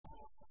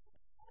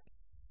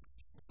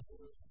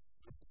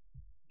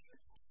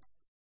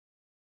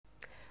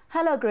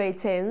Hello grade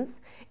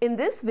 10s. In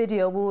this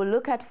video we will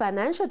look at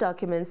financial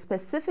documents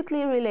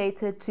specifically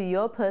related to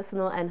your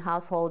personal and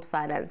household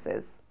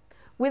finances.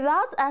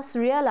 Without us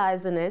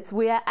realizing it,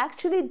 we are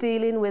actually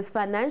dealing with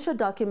financial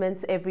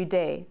documents every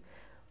day.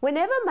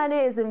 Whenever money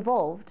is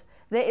involved,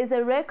 there is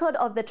a record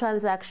of the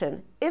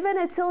transaction. Even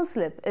a till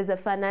slip is a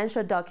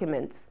financial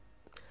document.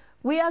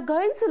 We are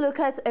going to look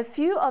at a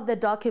few of the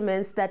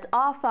documents that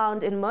are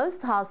found in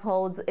most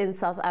households in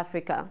South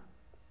Africa.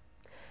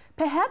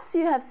 Perhaps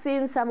you have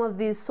seen some of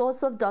these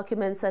sorts of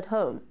documents at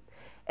home.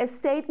 A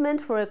statement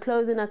for a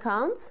clothing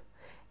account,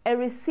 a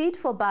receipt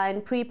for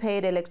buying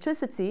prepaid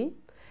electricity,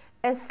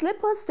 a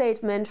slip or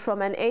statement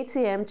from an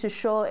ATM to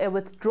show a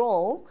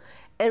withdrawal,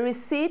 a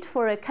receipt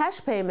for a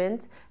cash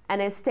payment,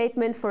 and a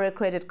statement for a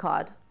credit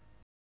card.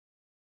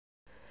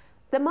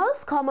 The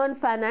most common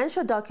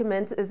financial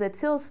document is a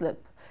till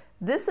slip.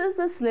 This is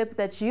the slip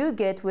that you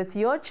get with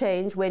your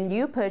change when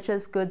you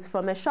purchase goods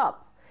from a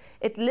shop.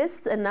 It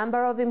lists a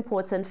number of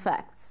important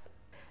facts.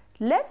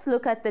 Let's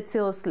look at the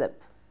till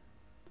slip.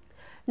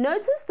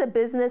 Notice the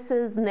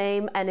business's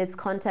name and its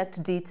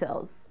contact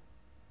details.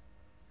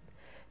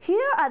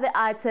 Here are the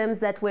items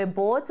that were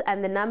bought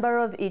and the number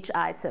of each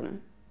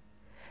item.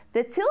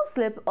 The till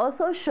slip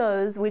also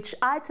shows which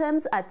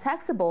items are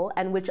taxable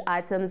and which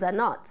items are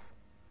not.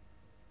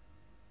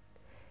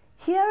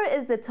 Here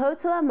is the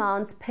total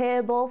amount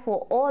payable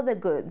for all the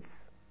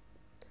goods,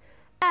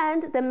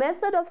 and the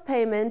method of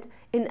payment,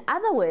 in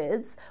other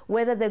words,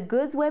 whether the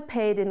goods were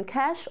paid in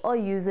cash or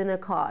using a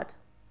card.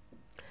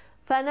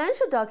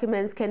 Financial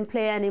documents can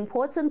play an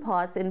important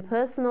part in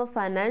personal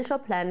financial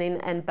planning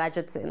and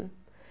budgeting.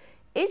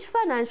 Each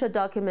financial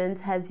document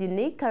has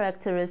unique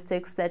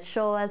characteristics that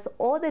show us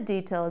all the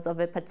details of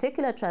a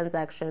particular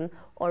transaction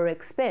or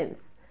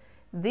expense.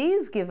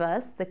 These give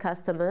us, the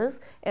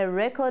customers, a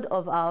record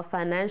of our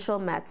financial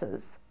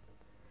matters.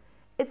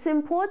 It's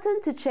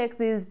important to check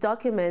these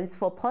documents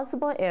for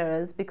possible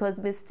errors because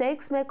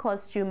mistakes may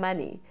cost you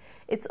money.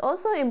 It's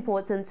also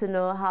important to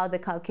know how the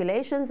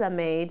calculations are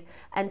made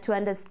and to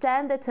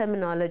understand the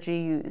terminology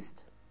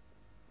used.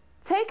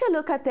 Take a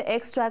look at the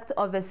extract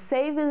of a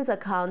savings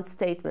account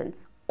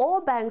statement.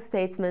 All bank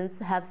statements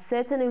have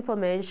certain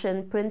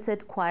information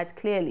printed quite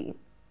clearly.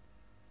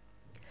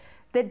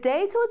 The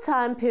date or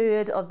time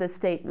period of the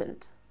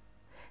statement.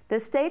 The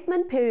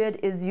statement period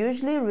is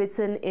usually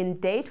written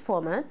in date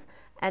format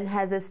and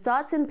has a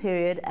starting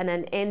period and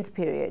an end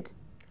period.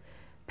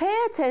 Pay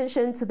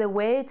attention to the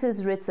way it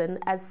is written,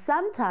 as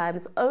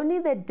sometimes only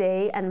the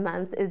day and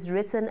month is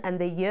written and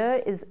the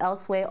year is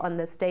elsewhere on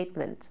the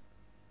statement.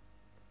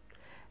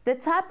 The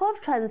type of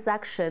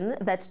transaction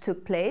that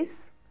took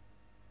place,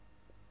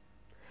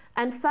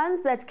 and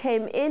funds that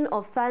came in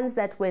or funds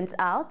that went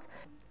out.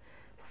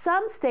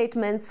 Some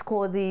statements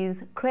call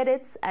these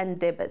credits and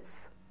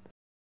debits.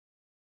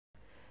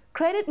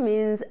 Credit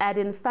means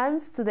adding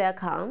funds to the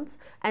account,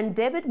 and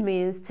debit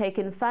means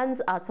taking funds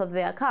out of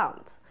the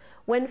account.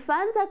 When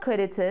funds are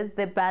credited,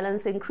 the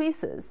balance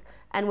increases,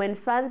 and when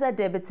funds are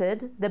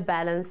debited, the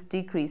balance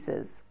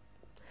decreases.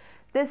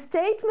 The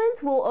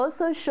statement will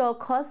also show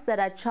costs that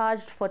are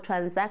charged for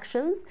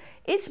transactions.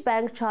 Each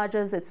bank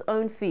charges its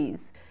own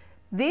fees.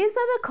 These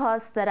are the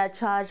costs that are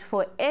charged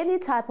for any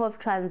type of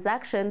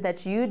transaction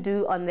that you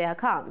do on the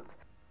account.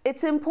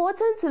 It's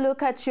important to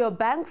look at your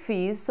bank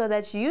fees so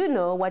that you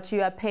know what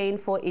you are paying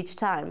for each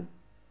time.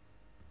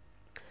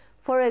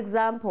 For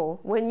example,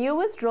 when you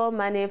withdraw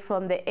money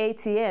from the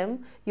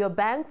ATM, your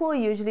bank will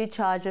usually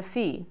charge a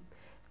fee.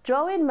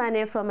 Drawing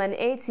money from an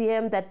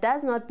ATM that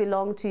does not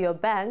belong to your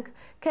bank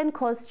can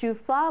cost you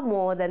far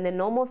more than the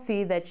normal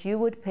fee that you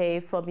would pay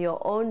from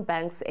your own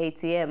bank's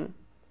ATM.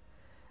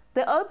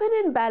 The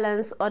opening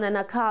balance on an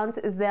account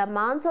is the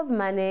amount of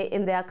money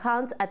in the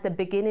account at the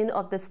beginning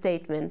of the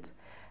statement.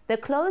 The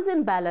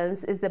closing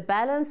balance is the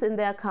balance in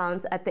the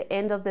account at the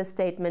end of the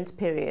statement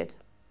period.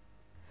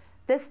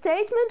 The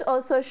statement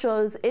also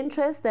shows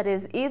interest that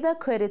is either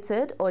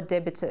credited or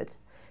debited,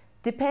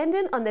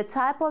 depending on the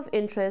type of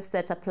interest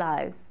that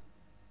applies.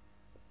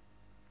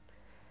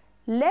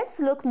 Let's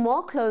look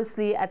more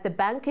closely at the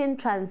banking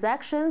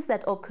transactions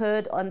that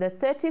occurred on the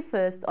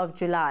 31st of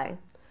July.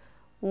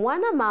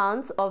 One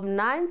amount of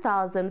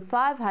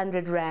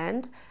 9,500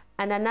 Rand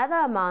and another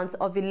amount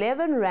of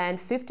 11 Rand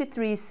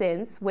 53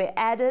 cents were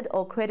added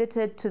or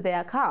credited to the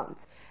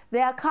account.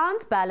 The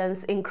account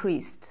balance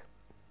increased.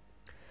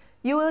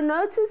 You will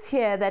notice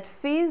here that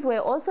fees were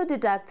also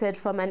deducted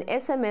from an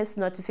SMS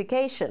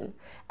notification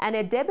and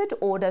a debit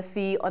order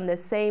fee on the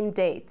same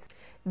date.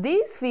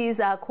 These fees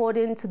are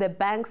according to the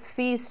bank's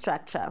fee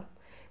structure.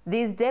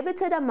 These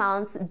debited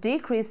amounts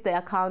decrease the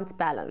account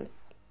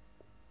balance.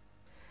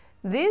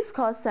 These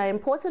costs are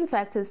important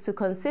factors to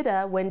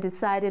consider when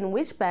deciding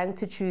which bank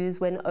to choose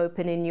when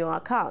opening your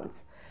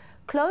account.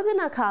 Clothing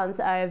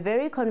accounts are a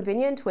very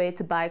convenient way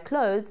to buy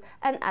clothes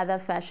and other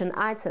fashion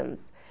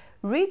items.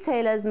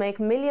 Retailers make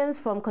millions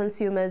from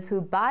consumers who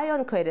buy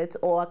on credit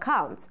or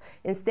account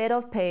instead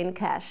of paying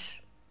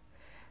cash.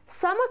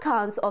 Some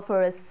accounts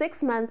offer a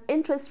 6-month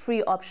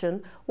interest-free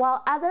option,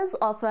 while others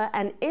offer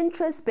an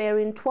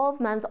interest-bearing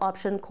 12-month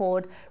option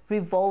called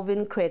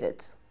revolving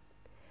credit.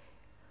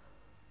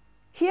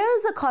 Here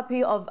is a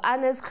copy of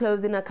Anna's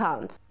clothing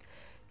account.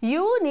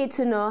 You will need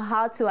to know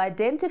how to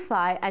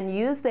identify and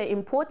use the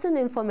important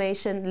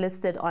information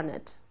listed on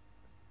it.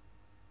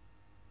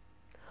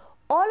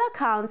 All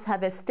accounts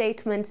have a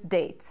statement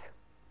date.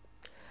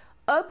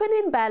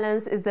 Opening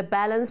balance is the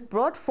balance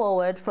brought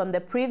forward from the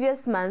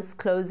previous month's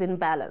closing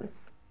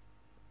balance.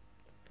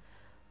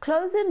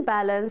 Closing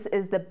balance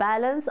is the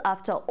balance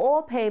after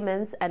all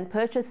payments and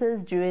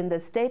purchases during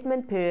the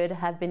statement period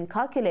have been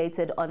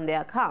calculated on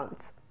the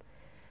account.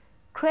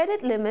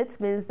 Credit limit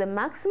means the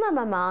maximum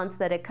amount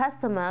that a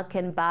customer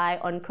can buy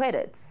on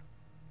credit.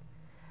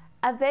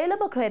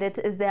 Available credit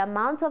is the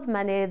amount of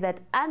money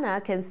that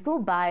Anna can still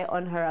buy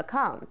on her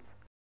account.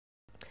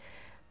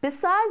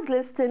 Besides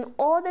listing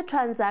all the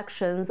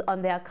transactions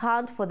on the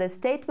account for the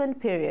statement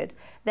period,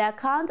 the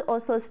account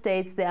also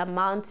states the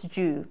amount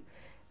due.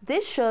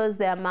 This shows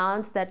the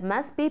amount that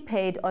must be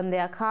paid on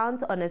the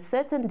account on a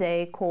certain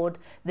day called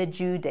the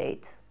due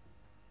date.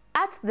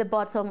 At the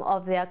bottom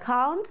of the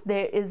account,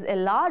 there is a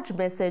large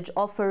message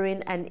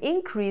offering an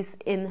increase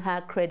in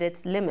her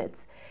credit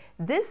limit.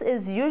 This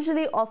is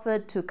usually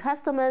offered to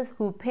customers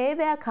who pay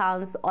their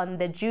accounts on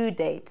the due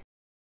date.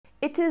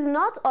 It is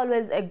not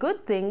always a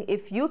good thing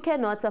if you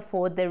cannot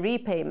afford the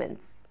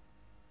repayments.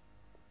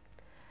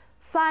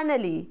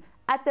 Finally,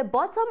 at the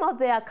bottom of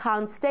the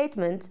account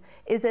statement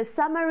is a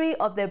summary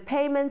of the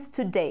payments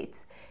to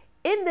date.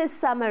 In this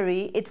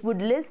summary, it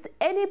would list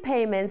any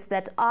payments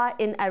that are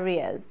in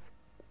arrears.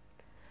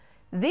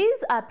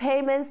 These are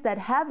payments that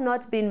have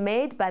not been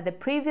made by the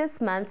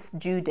previous month's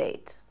due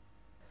date.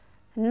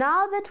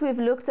 Now that we've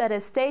looked at a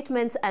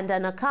statement and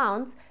an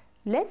account,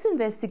 let's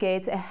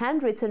investigate a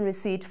handwritten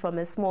receipt from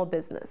a small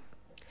business.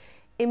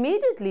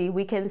 Immediately,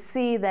 we can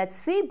see that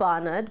C.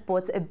 Barnard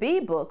bought a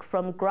B book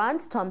from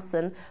Grant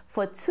Thompson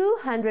for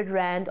 200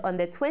 Rand on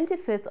the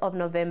 25th of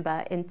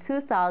November in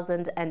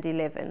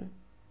 2011.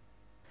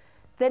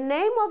 The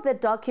name of the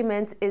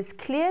document is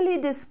clearly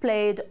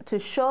displayed to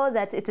show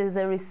that it is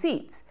a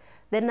receipt.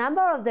 The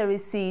number of the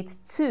receipt,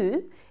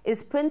 2,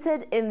 is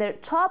printed in the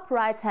top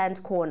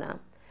right-hand corner.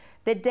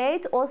 The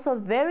date, also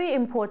very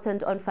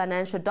important on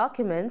financial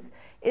documents,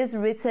 is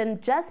written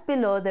just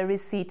below the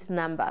receipt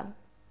number.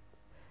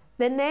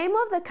 The name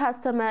of the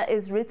customer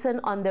is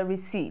written on the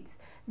receipt.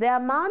 The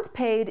amount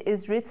paid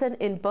is written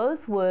in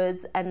both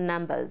words and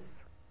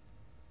numbers.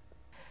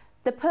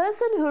 The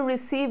person who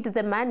received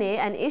the money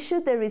and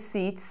issued the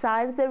receipt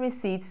signs the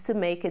receipt to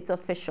make it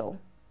official.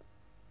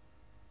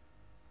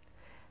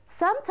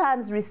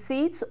 Sometimes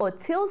receipts or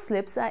till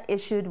slips are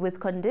issued with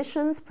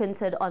conditions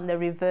printed on the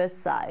reverse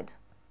side.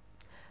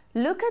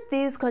 Look at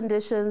these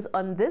conditions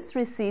on this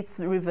receipt's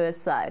reverse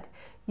side.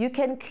 You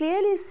can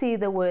clearly see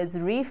the words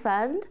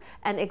refund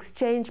and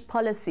exchange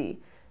policy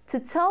to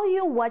tell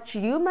you what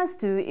you must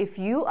do if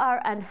you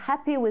are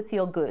unhappy with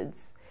your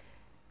goods.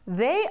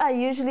 They are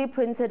usually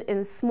printed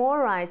in small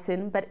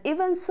writing, but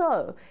even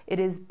so, it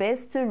is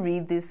best to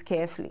read this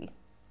carefully.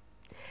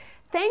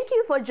 Thank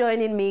you for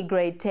joining me,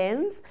 grade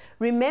 10s.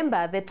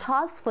 Remember, the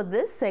tasks for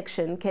this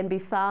section can be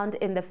found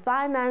in the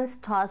finance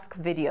task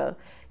video.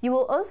 You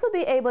will also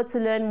be able to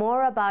learn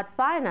more about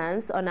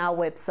finance on our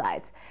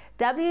website,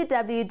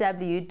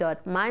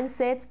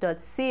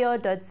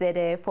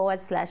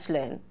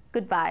 www.mindset.co.za/learn.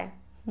 Goodbye.